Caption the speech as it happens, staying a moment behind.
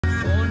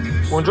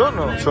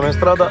Buongiorno, sono in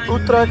strada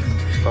Utrecht,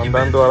 sto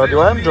andando a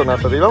Radio M,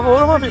 giornata di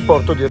lavoro, ma vi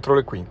porto dietro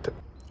le quinte.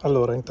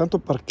 Allora, intanto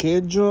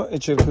parcheggio e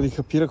cerco di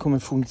capire come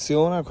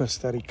funziona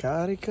questa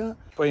ricarica.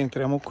 Poi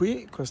entriamo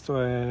qui,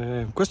 questo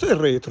è il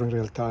retro in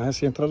realtà,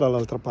 si entra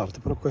dall'altra parte,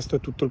 però questo è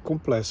tutto il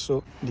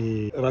complesso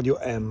di Radio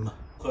M.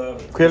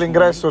 Qui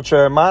all'ingresso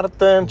c'è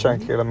Martin, c'è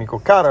anche l'amico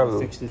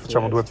Karel,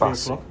 facciamo due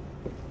passi.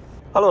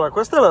 Allora,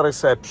 questa è la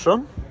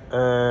reception.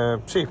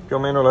 Sì, più o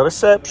meno la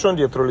reception,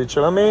 dietro lì c'è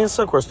la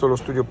mensa, questo è lo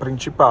studio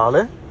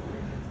principale,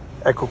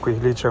 ecco qui,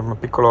 lì c'è una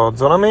piccola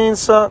zona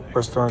mensa,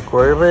 questo è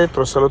ancora il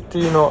retro, il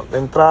salottino,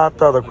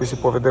 l'entrata da cui si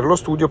può vedere lo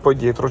studio, poi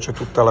dietro c'è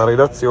tutta la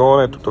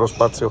redazione, tutto lo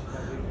spazio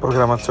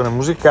programmazione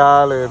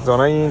musicale,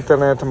 zona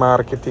internet,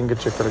 marketing,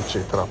 eccetera,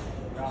 eccetera.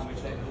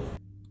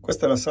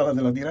 Questa è la sala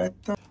della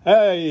diretta.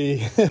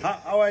 Hey!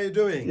 How are you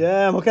doing?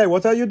 Yeah, I'm okay,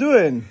 what are you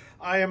doing?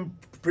 I am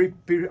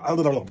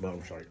no,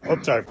 sorry.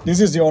 Okay.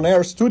 This is the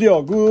on-air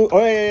studio. Good.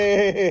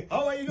 Hey.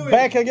 How are you doing?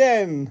 Back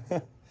again.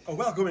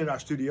 Welcome in our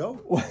studio.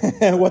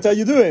 What are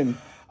you doing?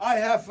 I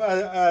have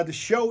the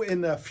show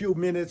in a few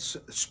minutes,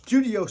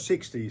 Studio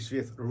 60s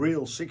with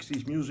real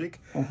 60s music.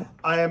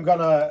 I am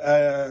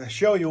gonna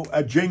show you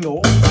a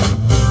jingle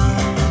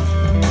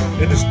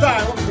in the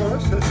style, of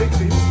course, the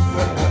 60s.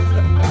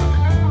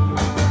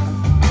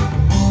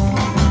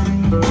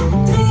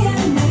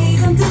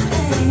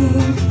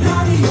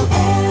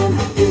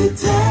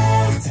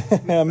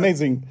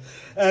 Amazing.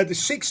 The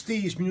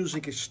 60s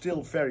music is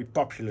still very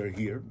popular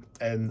here,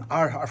 and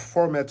our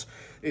format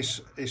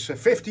is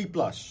 50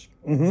 plus.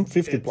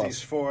 50 It plus.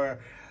 is for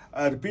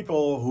the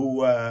people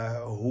who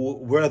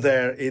were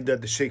there in the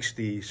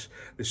 60s,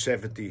 the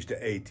 70s, the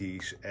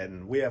 80s,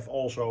 and we have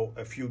also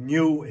a few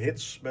new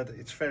hits, but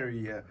it's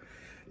very,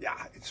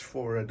 it's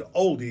for the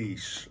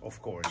oldies, of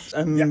course.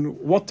 And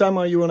what time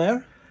are you on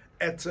air?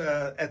 At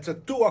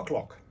 2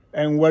 o'clock.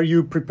 And were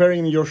you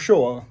preparing your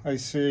show? I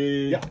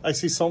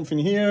see something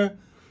here.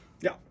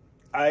 Yeah,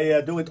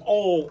 I do it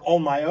all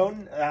on my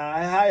own.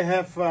 I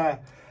have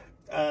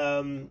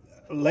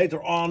later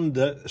on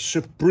the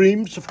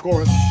Supremes, of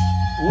course.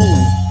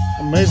 Ooh,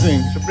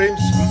 amazing.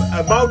 Supremes.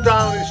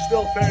 Motown is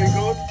still very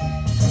good.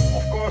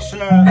 Of course.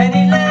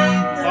 Beatles.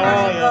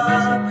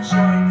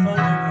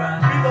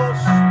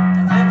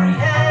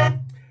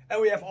 And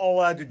we have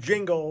all the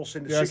jingles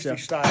in the 60s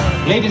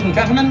style. Ladies and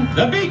gentlemen,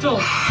 the Beatles.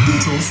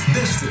 Beatles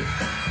beste.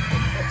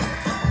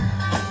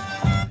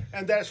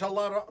 And there's a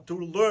lot to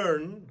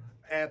learn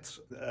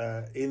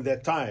in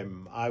that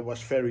time. I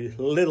was very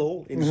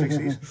little in the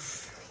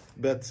 60s.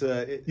 But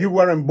you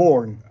weren't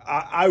born.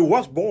 I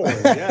was born,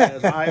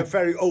 yes. I am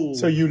very old.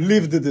 So you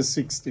lived the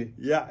 60s.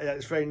 Yeah,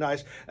 it's very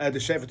nice. The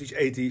 70s,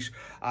 80s.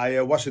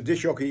 I was a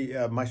disc jockey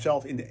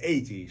myself in the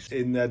 80s.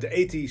 In the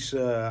 80s,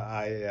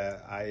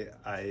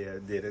 I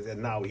did it.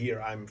 And now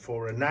here I'm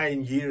for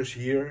 9 years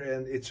here.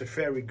 And it's a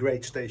very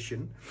great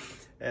station.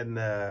 And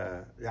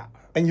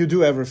And you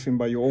do everything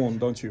by your own,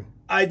 don't you?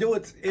 I do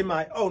it in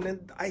my own.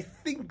 And I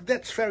think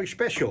that's very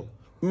special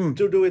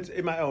to do it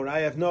in my own. I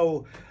have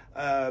no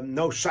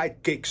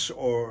sidekicks,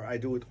 or I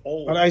do it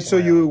all. And I saw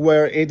you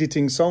were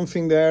editing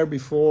something there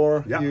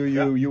before. Yeah,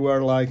 you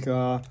were like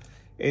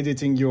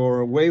editing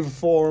your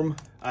waveform.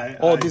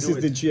 This is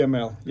the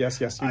GML. Yes,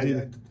 you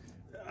did.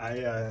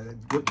 I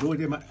do it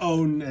in my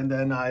own, and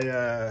then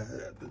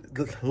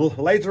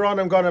later on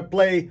I'm gonna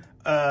play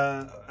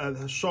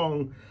a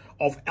song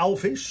of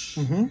Elvis,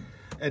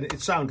 and it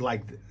sounds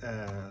like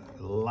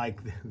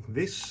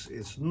this.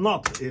 It's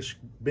not his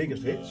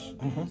biggest hits.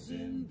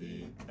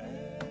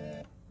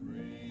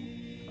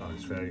 Oh,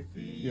 it's very...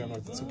 Yeah, no,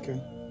 that's okay.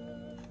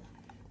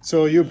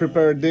 So you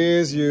prepared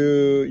this,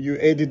 you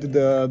edited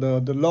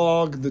the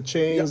log, the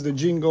chains, the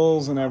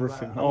jingles and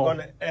everything. I'm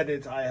gonna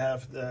edit. I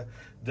have the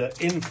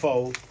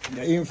info.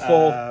 The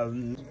info.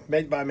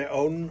 Made by my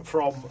own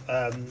from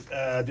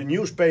the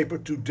newspaper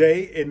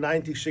Today in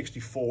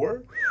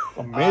 1964.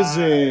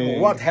 Amazing.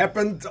 What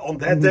happened on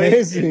that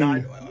day?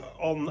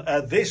 On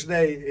this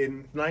day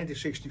in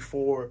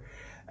 1964.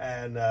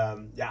 And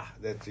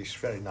that is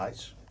very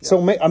nice. So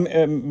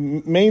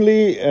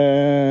mainly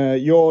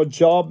your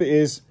job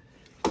is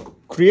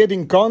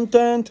creating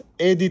content,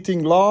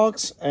 editing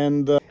logs,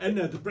 and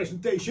the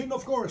presentation,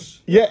 of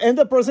course. Yeah, and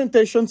the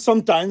presentation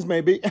sometimes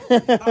maybe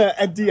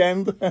at the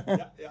end.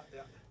 Yeah.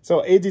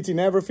 So editing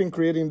everything,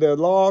 creating the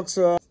logs,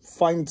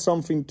 find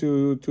something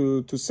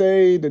to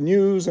say, the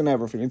news and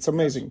everything. It's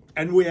amazing. Yes.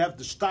 And we have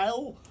the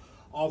style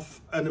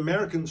of an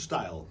American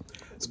style.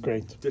 It's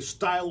great. The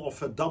style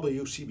of a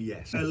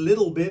WCBS. A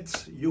little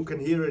bit, you can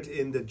hear it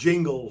in the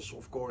jingles,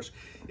 of course.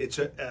 It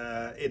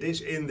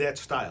is in that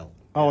style.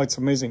 Oh, it's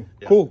amazing.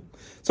 Yeah. Cool.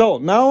 So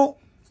now,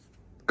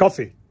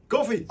 coffee.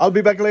 Coffee. I'll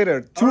be back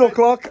later. 2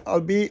 o'clock,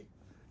 I'll be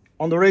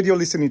on the radio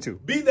listening to.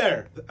 Be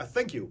there.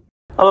 Thank you.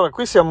 Allora,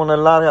 qui siamo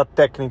nell'area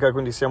tecnica,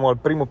 quindi siamo al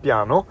primo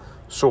piano,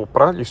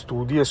 sopra gli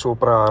studi e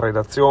sopra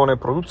redazione e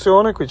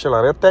produzione. Qui c'è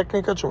l'area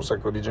tecnica, c'è un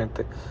sacco di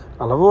gente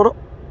al lavoro.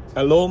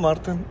 Hello,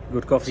 Martin.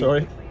 Good coffee.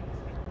 Sorry.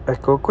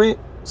 Ecco qui,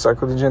 un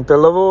sacco di gente al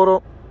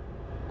lavoro.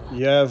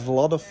 You have a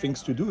lot of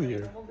things to do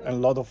here. a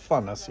lot of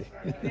fun, sì.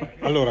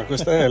 Allora,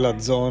 questa è la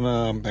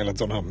zona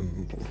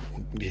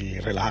di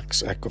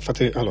relax. Ecco,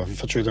 allora vi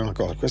faccio vedere una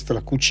cosa. Questa è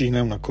la cucina,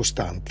 è una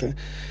costante.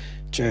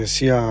 C'è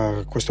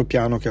sia questo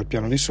piano che il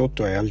piano di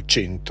sotto, è al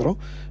centro,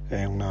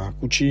 è una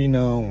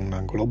cucina, un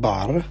angolo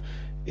bar,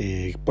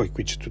 e poi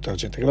qui c'è tutta la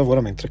gente che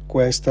lavora, mentre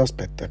questa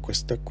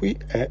qui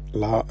è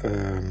la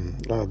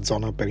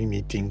zona per i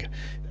meeting.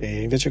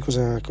 E invece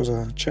cosa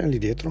c'è lì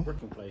dietro?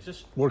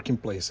 Working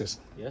places.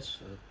 Yes.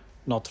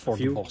 Not for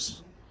the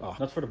boss.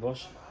 Not for the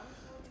boss.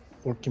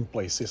 Working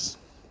places.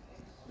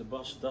 The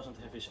boss doesn't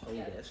have his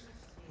own desk.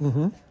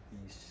 Mm-hmm.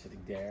 He's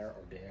sitting there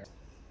or there.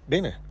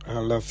 Bene,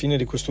 alla fine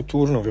di questo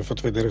turno vi ho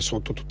fatto vedere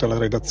sotto tutta la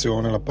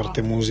redazione, la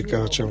parte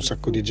musica, c'è un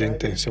sacco di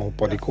gente, siamo un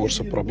po' di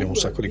corsa, però abbiamo un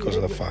sacco di cose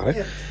da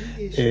fare,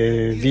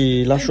 e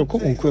vi lascio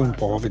comunque un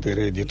po'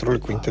 vedere dietro le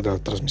quinte della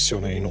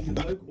trasmissione in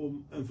onda.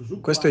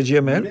 Questo è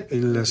GML,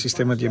 il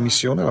sistema di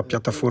emissione, la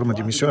piattaforma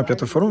di emissione,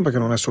 piattaforma perché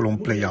non è solo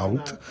un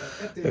playout,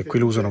 qui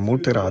lo usano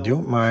molte radio,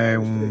 ma è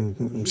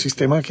un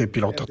sistema che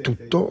pilota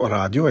tutto,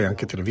 radio e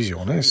anche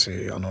televisione.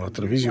 Se hanno la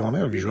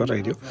televisione, il visual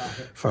radio,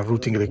 fa il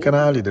routing dei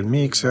canali, del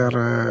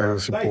mixer,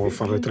 si può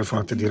fare le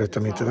telefonate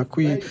direttamente da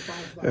qui,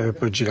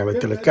 poi gira le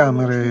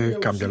telecamere,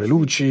 cambia le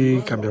luci,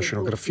 cambia la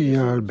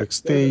scenografia, il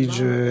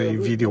backstage, i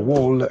video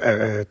wall,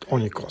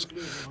 ogni cosa.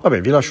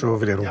 Vabbè, vi lascio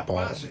vedere un po'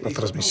 la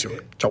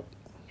trasmissione. Ciao.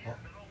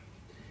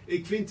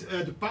 Ik vind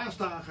de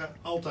paasdagen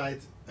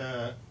altijd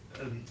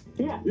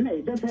Ja,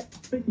 nee, dat heb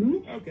ik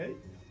niet. Oké.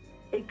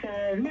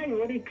 Nee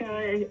hoor,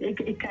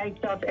 ik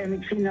kijk dat en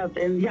ik vind dat...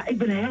 En ja, ik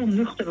ben heel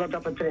nuchter wat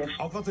dat betreft.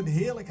 Ook wat een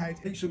heerlijkheid.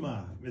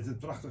 Xema met het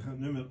prachtige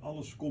nummer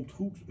Alles komt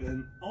goed.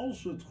 En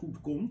als het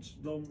goed komt,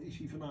 dan is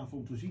hij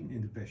vanavond te zien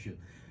in de Passion.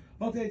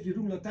 Wat deed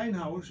Jeroen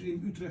Latijnhouwers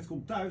in Utrecht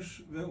komt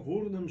thuis? We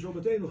horen hem zo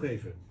meteen nog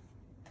even.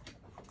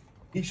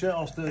 Kiezen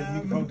als de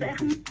microfoon...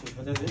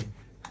 Wat is dit?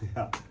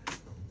 Ja.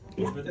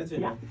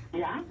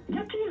 Ja,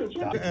 natuurlijk.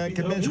 Ja. Ik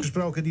heb mensen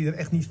gesproken die er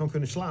echt niet van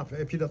kunnen slapen.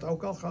 Heb je dat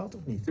ook al gehad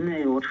of niet?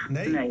 Nee hoor.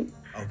 Nee? Nee.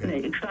 Okay.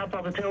 Nee, ik slaap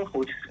altijd heel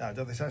goed. Nou,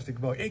 dat is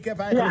hartstikke mooi. Ik heb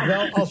eigenlijk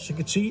wel, als ik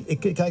het zie, ik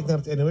kijk naar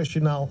het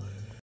NOS-journaal,